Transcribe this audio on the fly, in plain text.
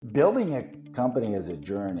building a company is a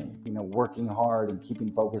journey, working hard and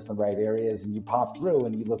keeping focused in the right areas. And you pop through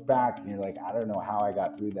and you look back and you're like, I don't know how I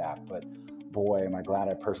got through that, but boy, am I glad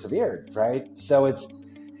I persevered, right? So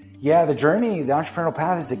the journey, the entrepreneurial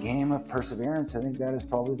path is a game of perseverance. I think that is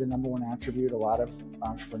probably the number one attribute a lot of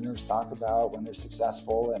entrepreneurs talk about when they're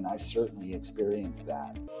successful. And I've certainly experienced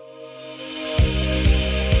that.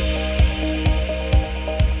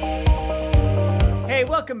 Hey,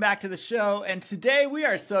 welcome back to the show. And today we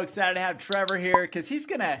are so excited to have Trevor here because he's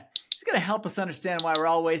gonna help us understand why we're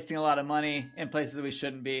all wasting a lot of money in places we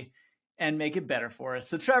shouldn't be and make it better for us.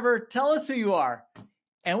 So Trevor, tell us who you are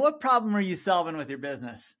and what problem are you solving with your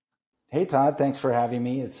business? Hey, Todd, thanks for having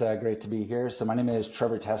me. It's great to be here. So my name is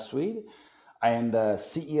Trevor Testwuide. I am the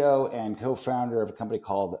CEO and co-founder of a company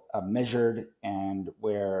called Measured, and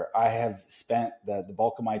where I have spent the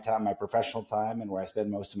bulk of my time, my professional time, and where I spend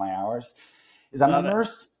most of my hours is I'm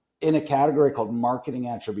immersed in a category called marketing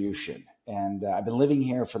attribution. And I've been living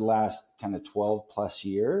here for the last kind of 12 plus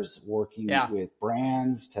years, working with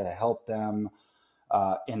brands to help them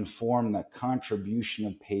inform the contribution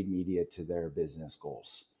of paid media to their business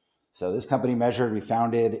goals. So this company, Measured, we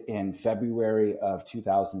founded in February of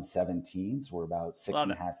 2017. So we're about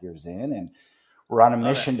 6.5 years in, and we're on a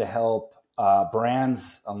mission to help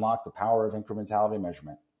brands unlock the power of incrementality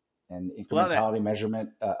measurement. And incrementality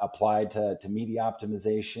measurement applied to media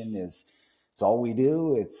optimization it's all we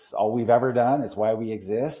do. It's all we've ever done. It's why we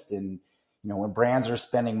exist. And when brands are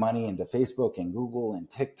spending money into Facebook and Google and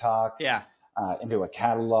TikTok, into a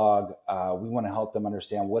catalog, we want to help them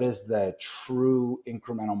understand what is the true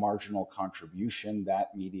incremental marginal contribution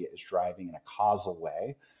that media is driving in a causal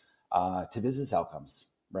way to business outcomes,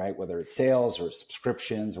 right? Whether it's sales or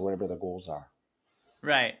subscriptions or whatever the goals are.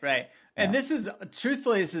 Right. And this is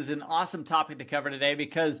an awesome topic to cover today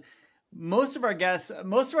because most of our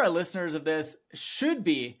listeners of this should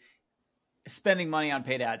be spending money on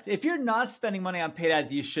paid ads. If you're not spending money on paid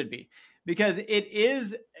ads, you should be, because it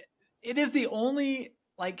is the only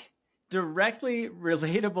directly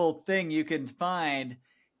relatable thing you can find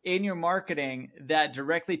in your marketing that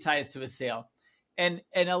directly ties to a sale. And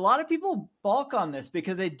a lot of people balk on this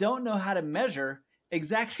because they don't know how to measure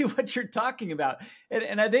exactly what you're talking about.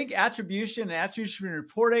 And I think attribution and attribution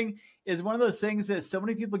reporting is one of those things that so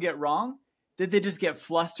many people get wrong that they just get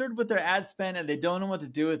flustered with their ad spend and they don't know what to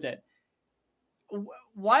do with it.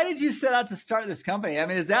 Why did you set out to start this company? I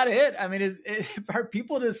mean, is that it? I mean, are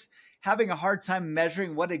people just having a hard time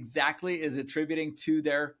measuring what exactly is attributing to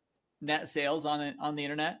their net sales on the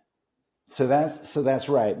internet? So that's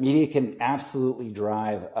right. Media can absolutely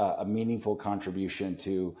drive a meaningful contribution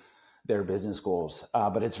to their business goals.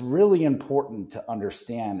 But it's really important to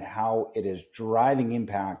understand how it is driving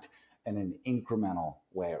impact in an incremental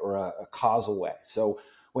way or a causal way. So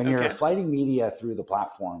when you're flighting media through the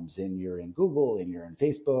platforms and you're in Google and you're in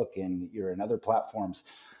Facebook and you're in other platforms,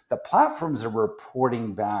 the platforms are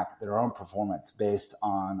reporting back their own performance based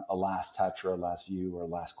on a last touch or a last view or a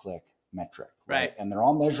last click metric. Right. And they're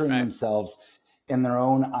all measuring themselves in their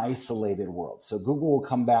own isolated world. So Google will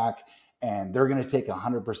come back and they're going to take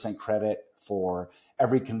 100% credit for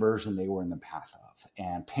every conversion they were in the path of.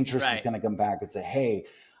 And Pinterest is going to come back and say, hey,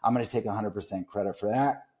 I'm going to take 100% credit for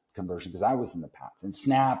that conversion because I was in the path. And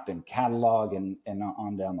Snap and Catalog and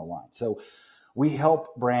on down the line. So we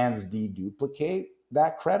help brands deduplicate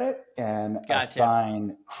that credit and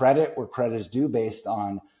assign credit where credit is due based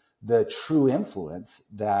on the true influence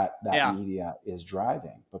that media is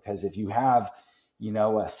driving. Because if you have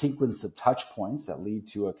a sequence of touch points that lead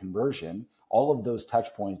to a conversion, all of those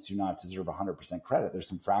touch points do not deserve 100% credit. There's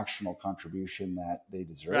some fractional contribution that they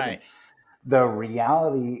deserve. Right. The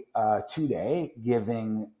reality today,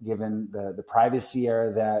 given the privacy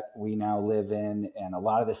era that we now live in and a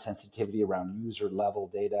lot of the sensitivity around user level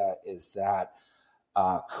data, is that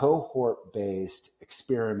cohort-based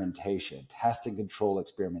experimentation, test and control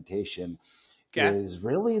experimentation is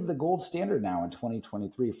really the gold standard now in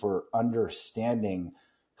 2023 for understanding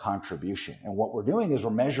contribution. And what we're doing is we're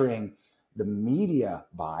measuring the media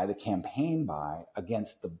buy, the campaign buy,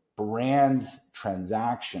 against the brand's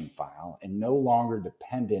transaction file and no longer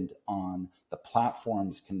dependent on the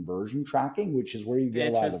platform's conversion tracking, which is where you get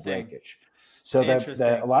a lot of the breakage. So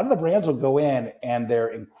a lot of the brands will go in and they're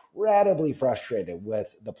incredibly frustrated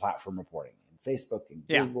with the platform reporting in Facebook and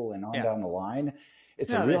Google and on down the line.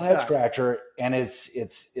 It's a real head scratcher, and it's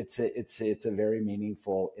a very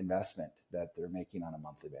meaningful investment that they're making on a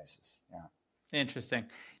monthly basis. Yeah. Interesting.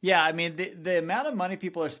 Yeah. I mean, the amount of money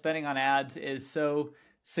people are spending on ads is so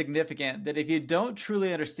significant that if you don't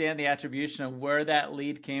truly understand the attribution of where that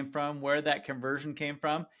lead came from, where that conversion came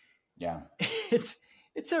from,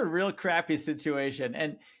 it's a real crappy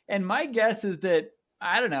situation. And my guess is that,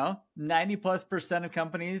 I don't know, 90+% of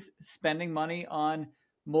companies spending money on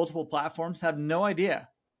multiple platforms have no idea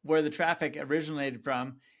where the traffic originated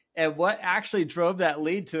from and what actually drove that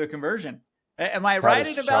lead to a conversion. Am I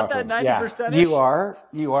right about that 90%? Yeah,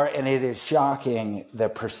 you are. And it is shocking the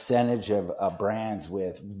percentage of brands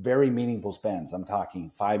with very meaningful spends. I'm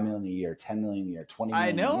talking 5 million a year, 10 million a year, 20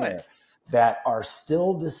 million a year that are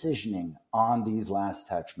still decisioning on these last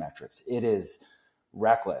touch metrics. It is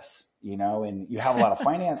reckless, and you have a lot of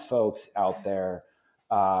finance folks out there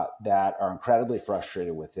that are incredibly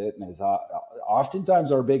frustrated with it. And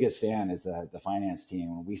oftentimes our biggest fan is the finance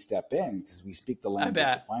team when we step in, because we speak the language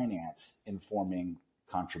of finance informing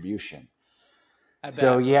contribution.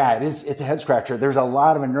 So yeah, it's a head scratcher. There's a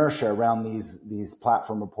lot of inertia around these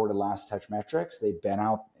platform reported last touch metrics. They've been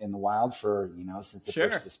out in the wild for, since the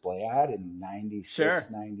first display ad in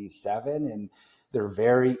 96, 97. And they're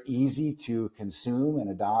very easy to consume and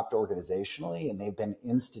adopt organizationally, and they've been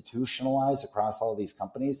institutionalized across all of these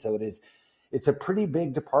companies. So it's a pretty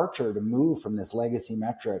big departure to move from this legacy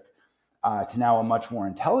metric to now a much more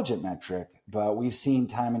intelligent metric. But we've seen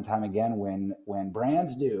time and time again when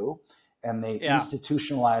brands do, and they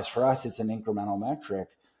institutionalize, for us, it's an incremental metric,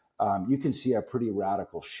 you can see a pretty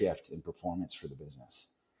radical shift in performance for the business.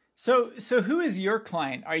 So who is your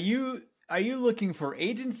client? Are you looking for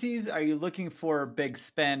agencies? Are you looking for big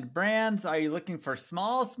spend brands? Are you looking for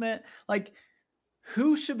small spend? Like,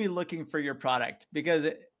 who should be looking for your product? Because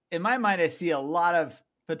in my mind, I see a lot of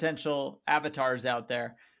potential avatars out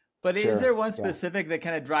there. But is there one specific that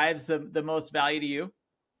kind of drives the most value to you?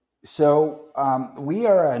 So we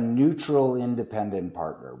are a neutral, independent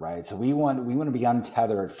partner, right? So we want to be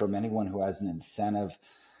untethered from anyone who has an incentive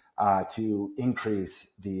to increase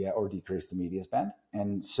or decrease the media spend.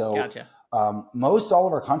 And so most all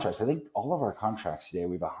of our contracts, I think all of our contracts today,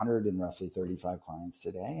 we have 135 clients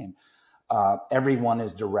today, and everyone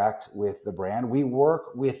is direct with the brand. We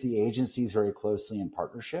work with the agencies very closely in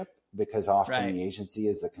partnership, because often the agency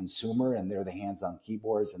is the consumer and they're the hands on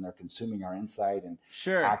keyboards and they're consuming our insight and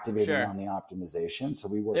activating on the optimization. So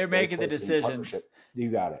we work. They're making the decisions. You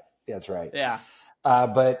got it. That's right. Yeah.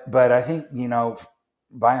 But I think,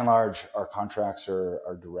 by and large, our contracts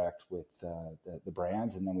are direct with the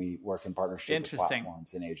brands, and then we work in partnership with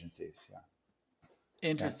platforms and agencies. Yeah.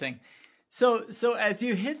 Interesting. Yeah. So as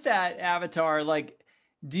you hit that avatar, like,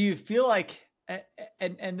 do you feel like,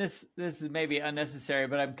 and this is maybe unnecessary,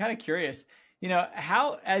 but I'm kind of curious,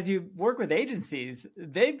 how, as you work with agencies,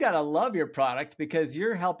 they've got to love your product because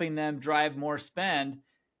you're helping them drive more spend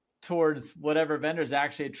towards whatever vendor's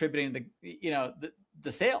actually attributing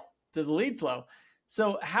the sale to the lead flow.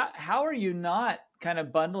 So how are you not kind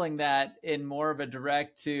of bundling that in more of a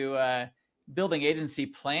direct to building agency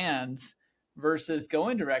plans versus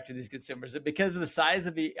going direct to these consumers? Is it because of the size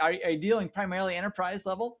of are you dealing primarily enterprise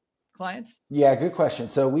level clients? Yeah, good question.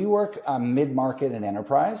 So we work mid-market and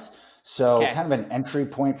enterprise. So kind of an entry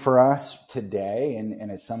point for us today. And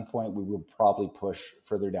at some point we will probably push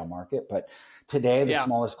further down market. But today, the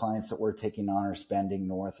smallest clients that we're taking on are spending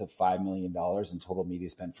north of $5 million in total media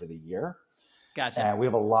spend for the year. Gotcha. And we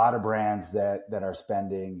have a lot of brands that are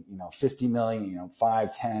spending, 50 million,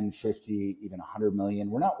 5, 10, 50, even 100 million.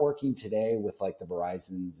 We're not working today with like the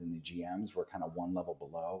Verizons and the GMs. We're kind of one level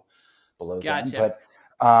below them. But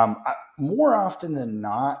more often than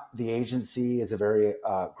not, the agency is a very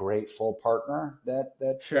grateful partner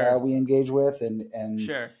that we engage with, and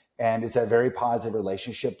it's a very positive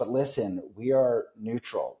relationship. But listen, we are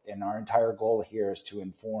neutral, and our entire goal here is to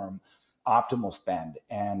inform optimal spend.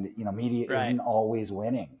 And media isn't always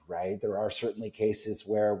winning, right? There are certainly cases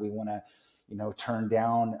where we want to turn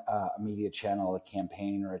down a media channel, a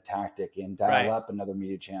campaign, or a tactic, and dial up another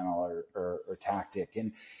media channel or tactic.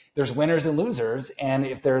 And there's winners and losers. And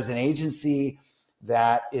if there's an agency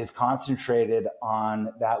that is concentrated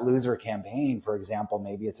on that loser campaign, for example,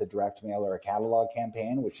 maybe it's a direct mail or a catalog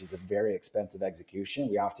campaign, which is a very expensive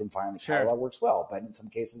execution. We often find the catalog works well, but in some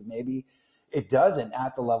cases, maybe it doesn't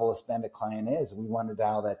at the level of spend a client is. We want to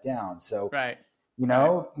dial that down. So,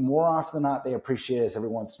 more often than not, they appreciate us every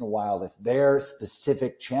once in a while if their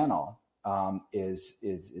specific channel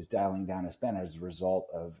is dialing down a spend as a result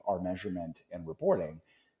of our measurement and reporting.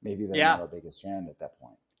 Maybe they're not our biggest fan at that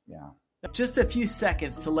point. Yeah. Just a few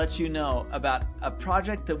seconds to let you know about a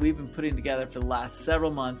project that we've been putting together for the last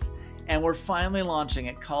several months, and we're finally launching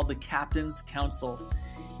it, called the Captain's Council.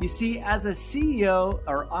 You see, as a CEO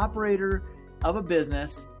or operator of a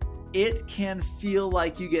business, it can feel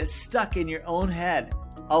like you get stuck in your own head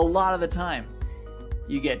a lot of the time.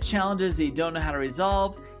 You get challenges that you don't know how to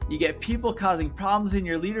resolve. You get people causing problems in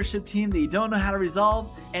your leadership team that you don't know how to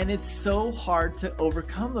resolve, and it's so hard to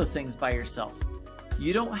overcome those things by yourself.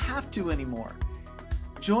 You don't have to anymore.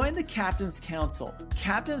 Join the Captain's Council.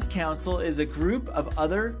 Captain's Council is a group of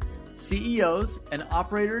other CEOs and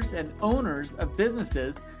operators and owners of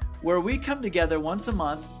businesses where we come together once a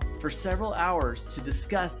month for several hours to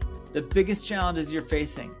discuss the biggest challenges you're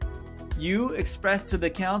facing. You express to the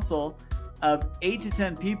council of 8 to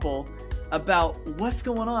 10 people about what's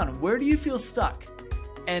going on. Where do you feel stuck?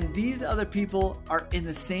 And these other people are in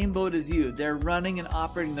the same boat as you. They're running and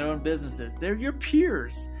operating their own businesses. They're your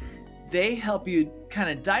peers. They help you kind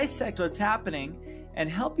of dissect what's happening and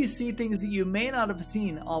help you see things that you may not have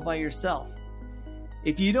seen all by yourself.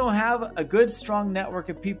 If you don't have a good, strong network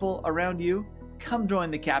of people around you, come join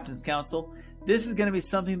the Captain's Council. This is going to be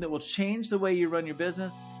something that will change the way you run your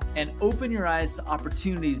business and open your eyes to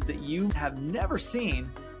opportunities that you have never seen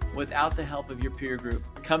without the help of your peer group.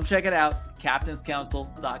 Come check it out,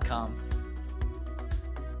 captainscouncil.com.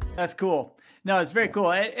 That's cool. No, it's very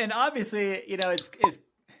cool. And obviously, it's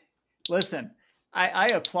listen, I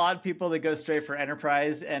applaud people that go straight for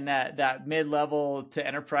enterprise and that mid-level to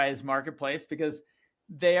enterprise marketplace, because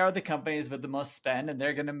they are the companies with the most spend, and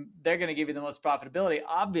they're gonna give you the most profitability,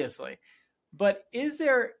 obviously. But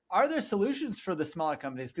are there solutions for the smaller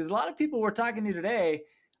companies? Because a lot of people we're talking to today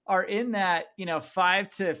are in that 5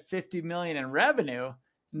 to 50 million in revenue,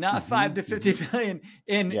 not 5 to 50 million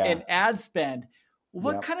in ad spend.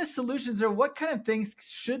 What kind of solutions or what kind of things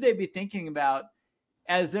should they be thinking about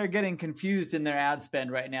as they're getting confused in their ad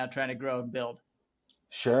spend right now, trying to grow and build?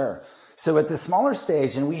 Sure. So at the smaller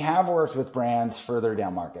stage, and we have worked with brands further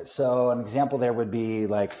down market. So an example there would be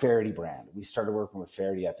like Faraday brand. We started working with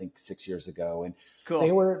Faraday, I think 6 years ago, and cool.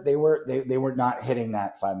 they were not hitting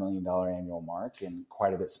that $5 million annual mark, and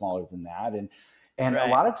quite a bit smaller than that. And right.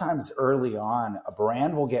 A lot of times early on, a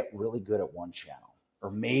brand will get really good at one channel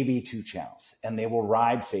or maybe two channels, and they will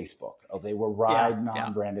ride Facebook, or they will ride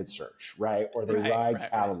non-branded search, right? Or they ride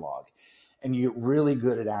catalog. And you're really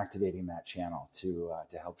good at activating that channel to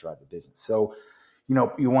help drive the business. So,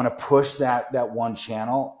 you want to push that one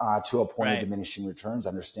channel to a point of diminishing returns,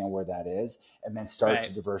 understand where that is, and then start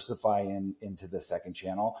to diversify into the second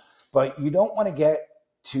channel. But you don't want to get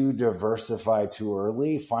too diversified too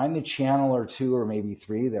early. Find the channel or two or maybe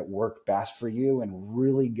three that work best for you and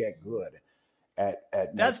really get good at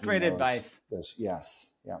That's great advice. Yes.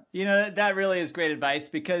 Yeah. That really is great advice,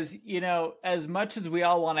 because, as much as we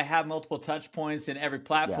all want to have multiple touch points in every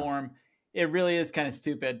platform, it really is kind of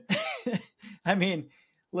stupid. I mean,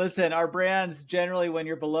 listen, our brands generally, when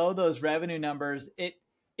you're below those revenue numbers,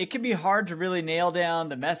 it can be hard to really nail down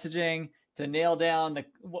the messaging, to nail down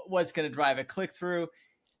what's going to drive a click through.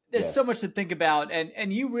 There's so much to think about.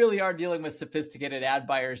 And you really are dealing with sophisticated ad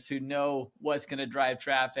buyers who know what's going to drive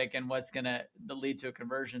traffic and what's going to lead to a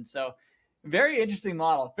conversion. So very interesting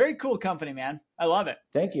model. Very cool company, man. I love it.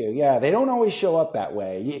 Thank you. Yeah, they don't always show up that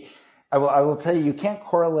way. I will tell you, you can't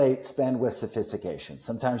correlate spend with sophistication.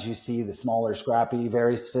 Sometimes you see the smaller, scrappy,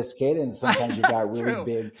 very sophisticated, and sometimes you've got really true.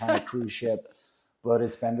 Big kind of cruise ship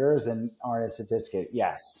bloated spenders and aren't as sophisticated.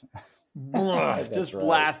 Yes. Just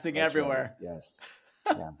blasting everywhere. Right. Yes.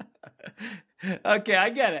 Yeah. Okay, I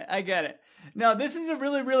get it. No, this is a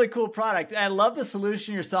really, really cool product. I love the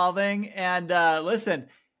solution you're solving. And listen,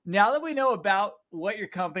 now that we know about what your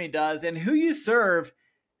company does and who you serve,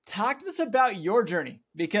 talk to us about your journey,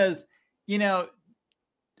 because,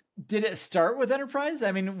 did it start with enterprise?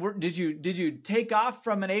 I mean, did you take off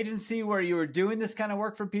from an agency where you were doing this kind of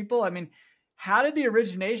work for people? I mean, how did the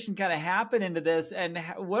origination kind of happen into this? And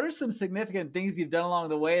what are some significant things you've done along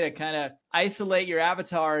the way to kind of isolate your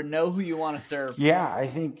avatar and know who you want to serve? Yeah, I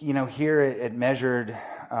think, here at Measured,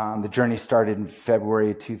 the journey started in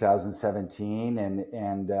February 2017.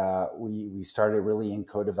 And we started really in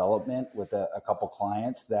co-development with a couple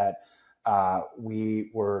clients that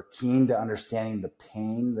we were keen to understanding the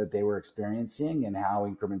pain that they were experiencing and how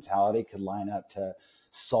incrementality could line up to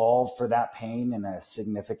solve for that pain in a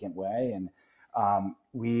significant way. And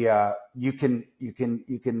you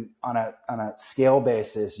can on a scale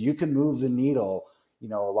basis, you can move the needle,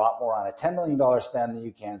 a lot more on a $10 million spend than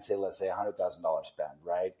you can say, let's say $100,000 spend.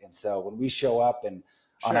 Right. And so when we show up, and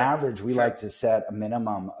on average, we like to set a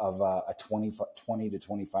minimum of a 20 to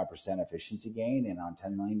 25% efficiency gain. And on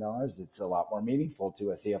 $10 million, it's a lot more meaningful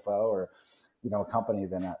to a CFO or, a company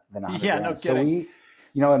than a $100,000. Yeah, no kidding. So we,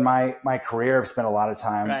 in my career, I've spent a lot of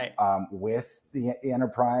time with the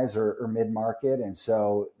enterprise or mid-market. And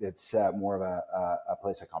so it's more of a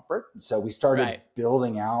place of comfort. So we started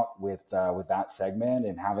building out with that segment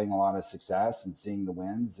and having a lot of success and seeing the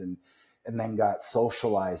wins. And and then got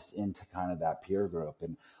socialized into kind of that peer group,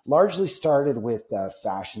 and largely started with the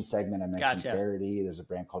fashion segment. I mentioned Faraday. There's a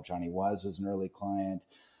brand called Johnny Was an early client.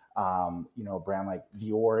 A brand like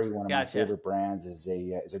Viore, one of my favorite brands, is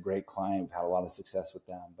a great client. We've had a lot of success with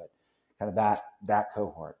them, but kind of that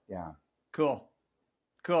cohort. Yeah. Cool.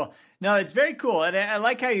 No, it's very cool. And I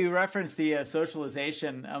like how you referenced the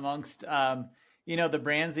socialization amongst, the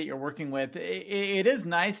brands that you're working with. It is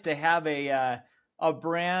nice to have a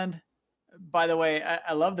brand. By the way,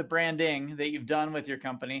 I love the branding that you've done with your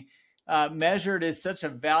company. Measured is such a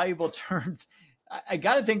valuable term. I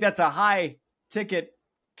got to think that's a high ticket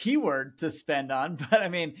keyword to spend on, but I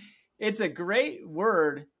mean, it's a great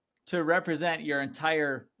word to represent your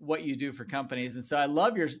entire, what you do for companies. And so I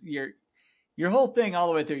love your whole thing all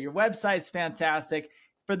the way through. Your website's fantastic.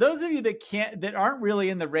 For those of you that aren't really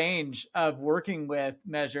in the range of working with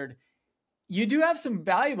Measured, you do have some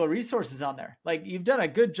valuable resources on there. Like, you've done a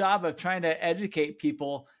good job of trying to educate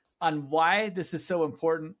people on why this is so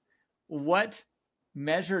important, what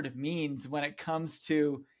Measured means when it comes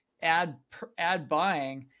to ad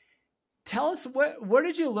buying. Tell us, where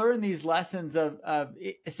did you learn these lessons of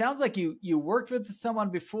it sounds like you worked with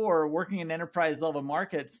someone before working in enterprise level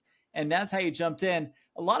markets, and that's how you jumped in.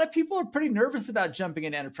 A lot of people are pretty nervous about jumping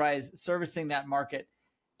in enterprise, servicing that market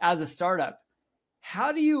as a startup.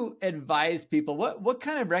 How do you advise people? What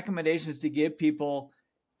kind of recommendations to give people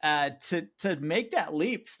to make that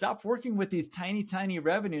leap, stop working with these tiny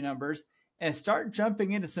revenue numbers and start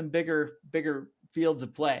jumping into some bigger fields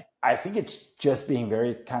of play? I think it's just being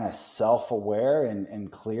very kind of self-aware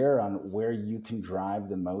and clear on where you can drive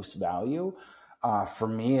the most value. For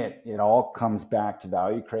me, it all comes back to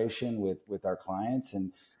value creation with our clients.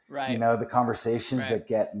 And, the conversations that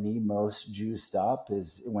get me most juiced up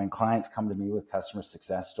is when clients come to me with customer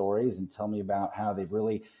success stories and tell me about how they've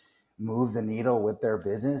really moved the needle with their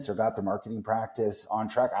business or got their marketing practice on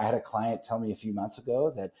track. I had a client tell me a few months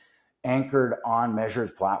ago that, anchored on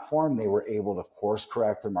Measured's platform, they were able to course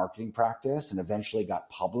correct their marketing practice and eventually got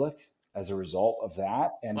public as a result of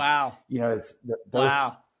that. And it's those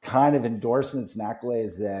kind of endorsements and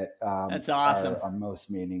accolades that that's awesome. are most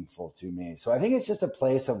meaningful to me. So I think it's just a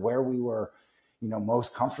place of where we were,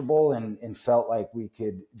 most comfortable and felt like we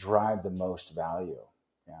could drive the most value.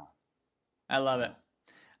 Yeah. I love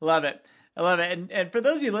it. And for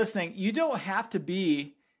those of you listening, you don't have to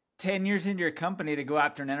be 10 years into your company to go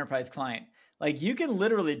after an enterprise client. Like, you can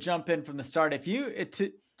literally jump in from the start. If you,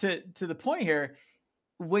 to the point here,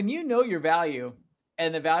 when you know your value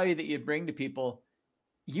and the value that you bring to people,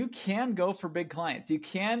 you can go for big clients. You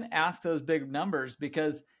can ask those big numbers,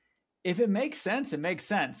 because if it makes sense, it makes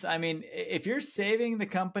sense. I mean, if you're saving the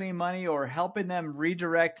company money or helping them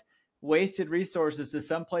redirect wasted resources to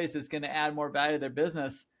some place that's going to add more value to their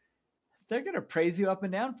business, they're going to praise you up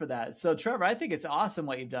and down for that. So Trevor, I think it's awesome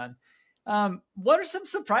what you've done. What are some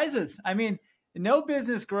surprises? I mean, no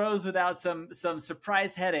business grows without some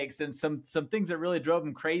surprise headaches and some things that really drove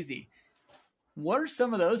them crazy. What are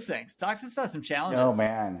some of those things? Talk to us about some challenges. Oh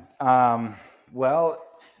man.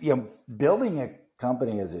 Building a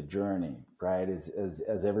company is a journey, right?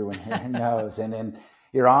 As everyone here knows. And then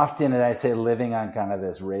you're often, as I say, living on kind of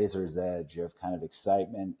this razor's edge of kind of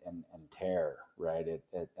excitement and terror, right?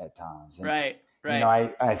 At times. And, right.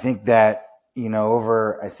 I think that,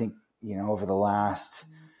 over the last,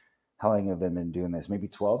 how long have I been doing this? Maybe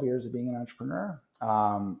 12 years of being an entrepreneur.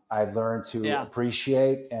 I've learned to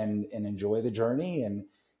appreciate and enjoy the journey and,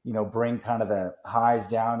 bring kind of the highs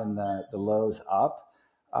down and the lows up.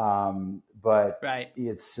 But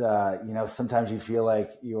it's, sometimes you feel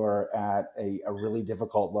like you're at a really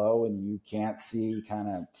difficult low and you can't see kind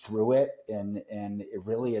of through it. And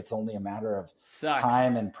it's only a matter of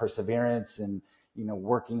time and perseverance and,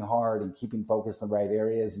 working hard and keeping focused in the right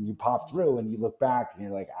areas. And you pop through and you look back and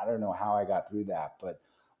you're like, I don't know how I got through that, but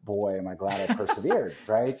boy, am I glad I persevered,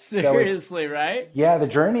 right? Seriously, right? Yeah, the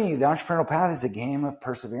journey, the entrepreneurial path is a game of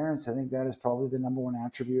perseverance. I think that is probably the number one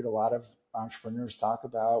attribute a lot of entrepreneurs talk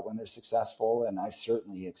about when they're successful, and I've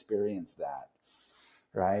certainly experienced that,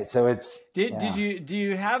 right? So it's do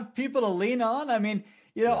you have people to lean on? I mean,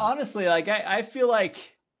 honestly, like I feel like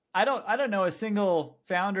I don't know a single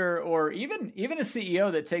founder or even a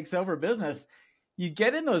CEO that takes over business. You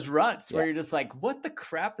get in those ruts where you're just like, what the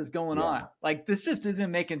crap is going on? Like, this just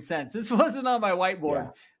isn't making sense. This wasn't on my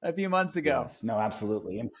whiteboard a few months ago. Yes. No,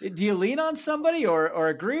 absolutely. And do you lean on somebody or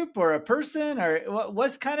a group or a person, or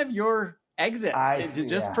what's kind of your exit? Is it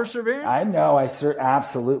just perseverance? I know. I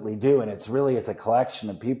absolutely do. And it's a collection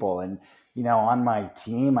of people. And, On my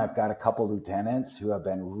team, I've got a couple lieutenants who have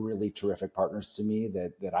been really terrific partners to me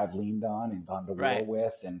that I've leaned on and gone to war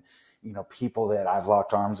with, and, people that I've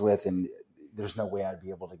locked arms with, and there's no way I'd be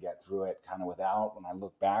able to get through it kind of without. When I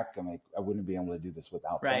look back, I'm like, I wouldn't be able to do this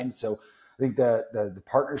without them. So I think the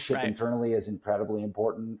partnership internally is incredibly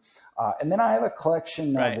important. And then I have a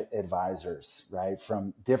collection of advisors,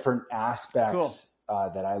 from different aspects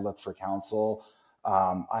that I look for counsel.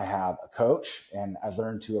 I have a coach, and I've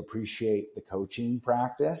learned to appreciate the coaching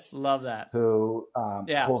practice. Love that. Who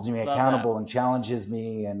holds me accountable and challenges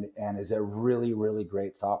me, and is a really, really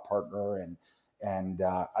great thought partner. And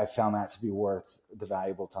I found that to be worth the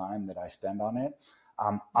valuable time that I spend on it.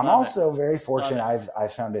 I'm also very fortunate.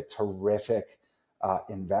 I've found a terrific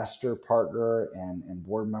investor partner and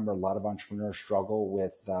board member. A lot of entrepreneurs struggle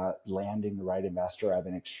with landing the right investor. I've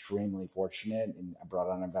been extremely fortunate, and I brought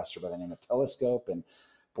on an investor by the name of Telescope and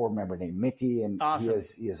board member named Mickey, and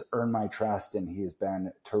he has earned my trust, and he has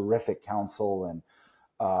been terrific counsel and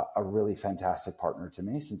a really fantastic partner to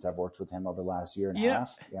me since I've worked with him over the last year and a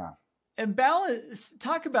half. Yeah. And balance,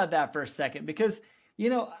 talk about that for a second, because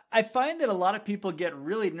I find that a lot of people get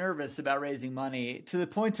really nervous about raising money to the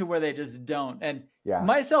point to where they just don't. And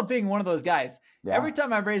myself being one of those guys, every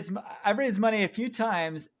time I've raised money a few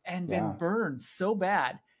times and been burned so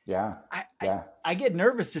bad. I get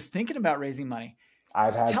nervous just thinking about raising money.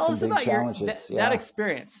 I've had some big challenges. That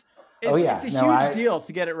experience. It's a huge deal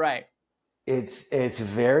to get it right. It's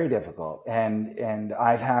very difficult, and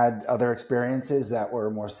I've had other experiences that were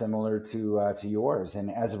more similar to yours, and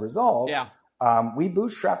as a result, we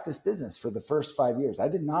bootstrapped this business for the first 5 years. I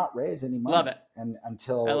did not raise any money. Love it. And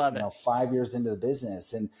until 5 years into the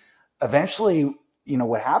business, and eventually,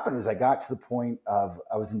 what happened was I got to the point of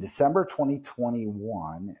I was in December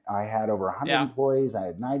 2021. I had over 100 employees. I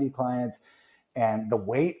had 90 clients, and the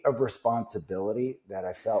weight of responsibility that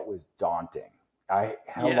I felt was daunting. I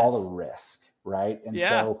held all the risk, right? And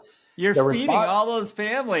so you're feeding all those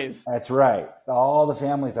families. That's right. All the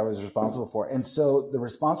families I was responsible for. And so the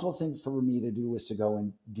responsible thing for me to do was to go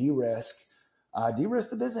and de-risk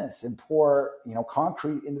the business and pour,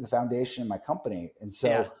 concrete into the foundation of my company. And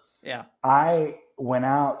so I went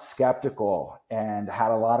out skeptical and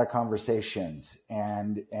had a lot of conversations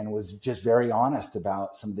and was just very honest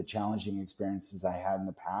about some of the challenging experiences I had in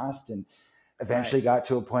the past, and eventually got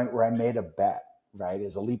to a point where I made a bet. Right,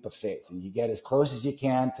 is a leap of faith, and you get as close as you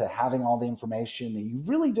can to having all the information that you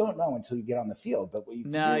really don't know until you get on the field. But what you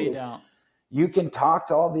can do is you can talk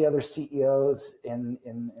to all the other CEOs in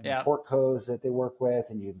the portcos that they work with,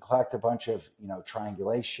 and you can collect a bunch of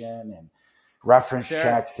triangulation and reference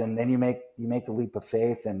checks, and then you make the leap of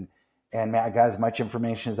faith. And I got as much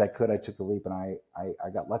information as I could. I took the leap, and I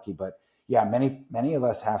got lucky. But many of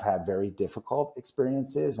us have had very difficult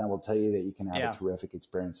experiences, and I will tell you that you can have a terrific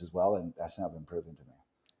experience as well, and that's now been proven to me.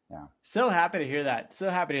 Yeah. So happy to hear that.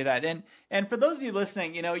 And for those of you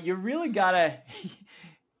listening, you really gotta.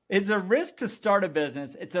 It's a risk to start a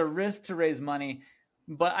business. It's a risk to raise money.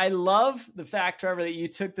 But I love the fact, Trevor, that you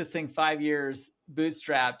took this thing 5 years,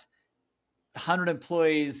 bootstrapped, 100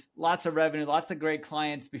 employees, lots of revenue, lots of great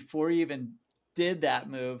clients before you even did that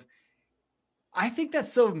move. I think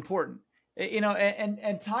that's so important.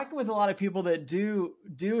 And talking with a lot of people that do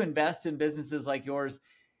invest in businesses like yours,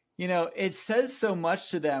 it says so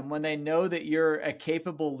much to them when they know that you're a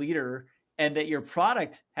capable leader and that your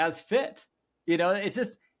product has fit.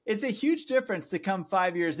 It's a huge difference to come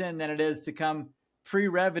 5 years in than it is to come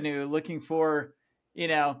pre-revenue looking for,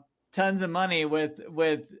 tons of money with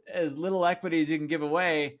as little equity as you can give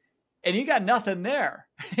away, and you got nothing there.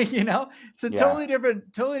 It's a totally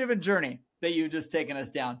different journey that you've just taken us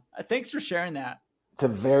down. Thanks for sharing that. It's a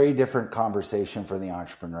very different conversation for the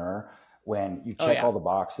entrepreneur when you check all the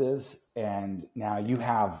boxes and now you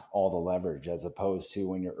have all the leverage, as opposed to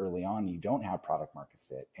when you're early on, you don't have product market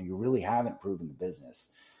fit and you really haven't proven the business.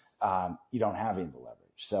 You don't have any of the leverage.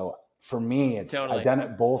 So for me, I've done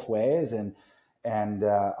it both ways, and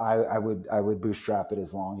I would bootstrap it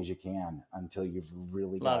as long as you can until you've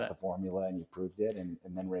really got the formula and you proved it, and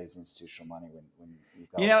then raise institutional money when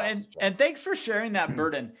you've got and thanks for sharing that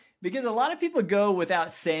burden, because a lot of people go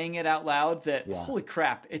without saying it out loud that holy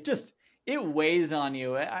crap, it weighs on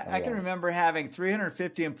you. I can remember having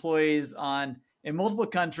 350 employees in multiple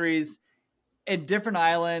countries, in different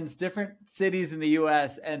islands, different cities in the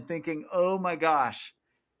US, and thinking, oh my gosh,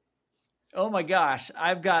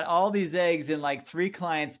 I've got all these eggs in like 3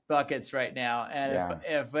 clients' buckets right now. And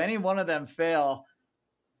if any one of them fail,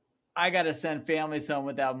 I got to send families home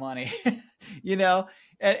without money,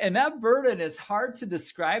 and that burden is hard to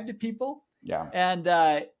describe to people. Yeah.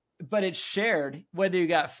 And but it's shared, whether you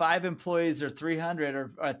got 5 employees or 300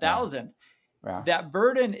 or 1,000. Yeah. That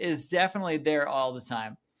burden is definitely there all the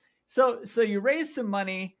time. So you raise some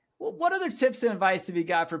money. Well, what other tips and advice have you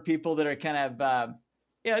got for people that are kind of,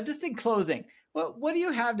 just in closing, what do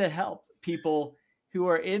you have to help people who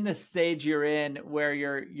are in the stage you're in, where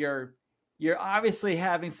you're obviously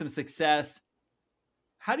having some success?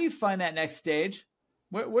 How do you find that next stage?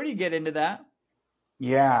 Where do you get into that?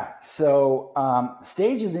 Yeah. So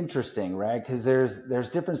stage is interesting, right? Because there's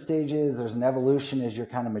different stages. There's an evolution as you're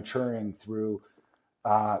kind of maturing through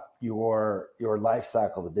your life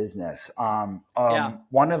cycle of the business. One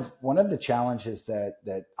of the challenges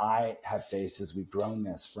that I have faced as we've grown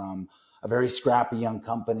this from a very scrappy young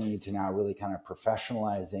company to now really kind of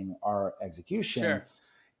professionalizing our execution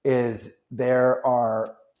is there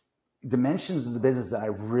are dimensions of the business that I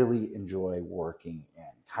really enjoy working in,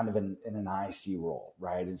 kind of in an IC role,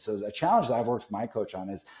 right? And so a challenge that I've worked with my coach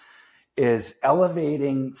on is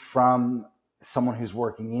elevating from someone who's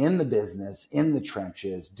working in the business, in the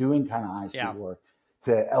trenches, doing kind of IC work,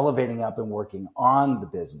 to elevating up and working on the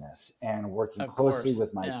business and working closely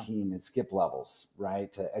with my team at skip levels,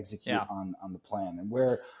 right? To execute on the plan. And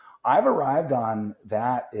where I've arrived on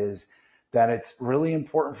that is that it's really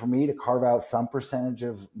important for me to carve out some percentage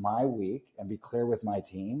of my week and be clear with my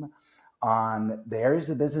team on the areas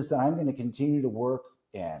of the business that I'm going to continue to work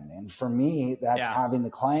in. And for me, that's having the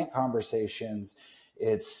client conversations.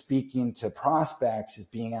 It's speaking to prospects, is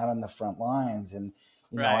being out on the front lines. And,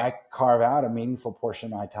 you know, I carve out a meaningful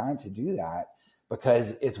portion of my time to do that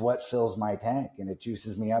because it's what fills my tank and it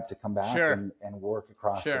juices me up to come back and work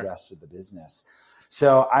across the rest of the business.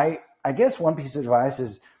 So I guess one piece of advice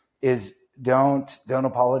is don't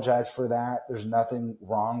apologize for that. There's nothing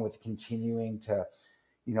wrong with continuing to,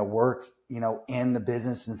 work, in the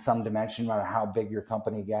business in some dimension, no matter how big your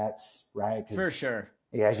company gets, right? For sure.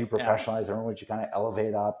 Yeah, as you professionalize everyone, you kind of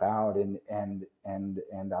elevate up out and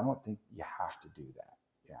I don't think you have to do that.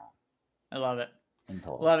 Yeah. I love it.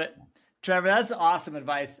 Love it. Trevor, that's awesome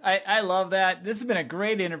advice. I love that. This has been a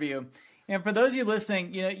great interview. And for those of you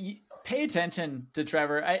listening, pay attention to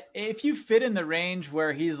Trevor. If you fit in the range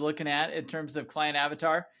where he's looking at in terms of client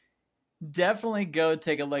avatar, definitely go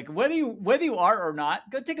take a look. Whether you are or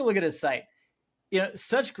not, go take a look at his site.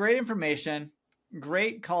 Such great information,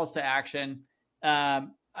 great calls to action.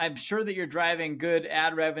 I'm sure that you're driving good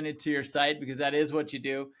ad revenue to your site because that is what you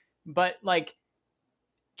do. But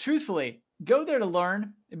truthfully, go there to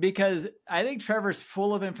learn, because I think Trevor's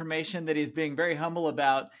full of information that he's being very humble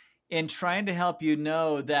about in trying to help you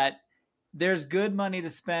know that there's good money to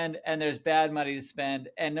spend and there's bad money to spend.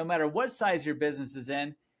 And no matter what size your business is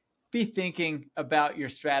in, be thinking about your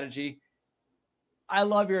strategy. I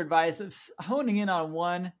love your advice of honing in on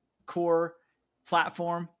one core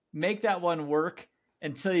platform, make that one work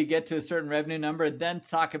until you get to a certain revenue number, then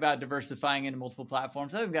talk about diversifying into multiple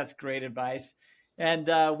platforms. I think that's great advice. And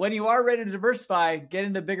when you are ready to diversify, get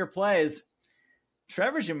into bigger plays.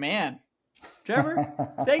 Trevor's your man. Trevor,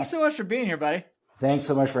 thanks so much for being here, buddy. Thanks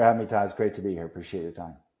so much for having me, Todd. It's great to be here. Appreciate your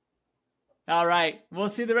time. All right. We'll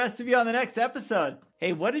see the rest of you on the next episode.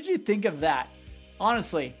 Hey, what did you think of that?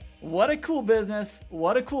 Honestly, what a cool business.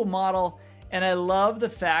 What a cool model. And I love the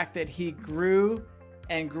fact that he grew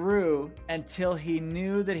and grew until he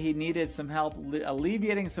knew that he needed some help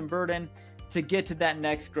alleviating some burden to get to that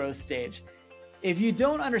next growth stage. If you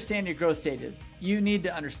don't understand your growth stages, you need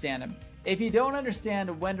to understand them. If you don't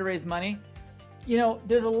understand when to raise money,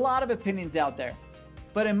 there's a lot of opinions out there.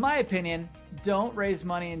 But in my opinion, don't raise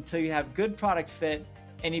money until you have good product fit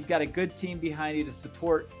and you've got a good team behind you to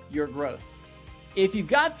support your growth. If you've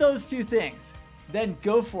got those two things, then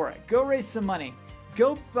go for it. Go raise some money.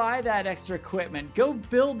 Go buy that extra equipment. Go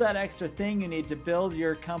build that extra thing you need to build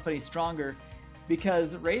your company stronger,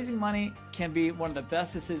 because raising money can be one of the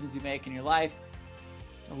best decisions you make in your life,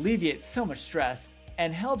 alleviates so much stress,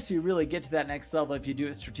 and helps you really get to that next level if you do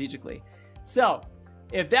it strategically. So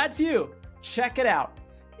if that's you, check it out.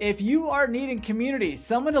 If you are needing community,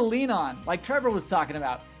 someone to lean on, like Trevor was talking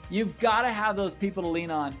about, you've got to have those people to lean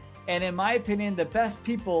on. And in my opinion, the best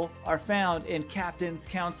people are found in Captain's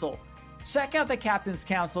Council. Check out the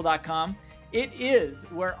captainscouncil.com. It is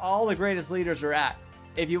where all the greatest leaders are at.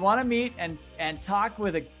 If you want to meet and talk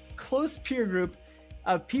with a close peer group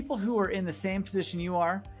of people who are in the same position you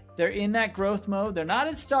are, they're in that growth mode. They're not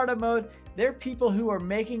in startup mode. They're people who are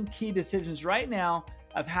making key decisions right now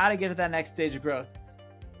of how to get to that next stage of growth.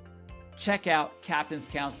 Check out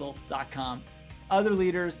captainscouncil.com. Other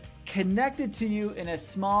leaders connected to you in a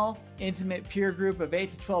small, intimate peer group of 8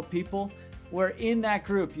 to 12 people, where in that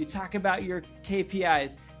group, you talk about your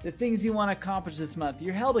KPIs, the things you want to accomplish this month.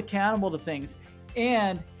 You're held accountable to things,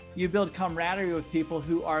 and you build camaraderie with people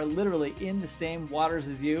who are literally in the same waters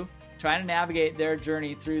as you, trying to navigate their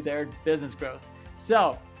journey through their business growth.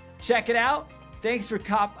 So check it out. Thanks for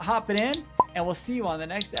hopping in, and we'll see you on the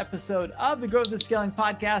next episode of the Growth and Scaling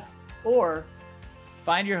Podcast, or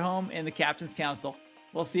find your home in the Captain's Council.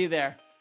 We'll see you there.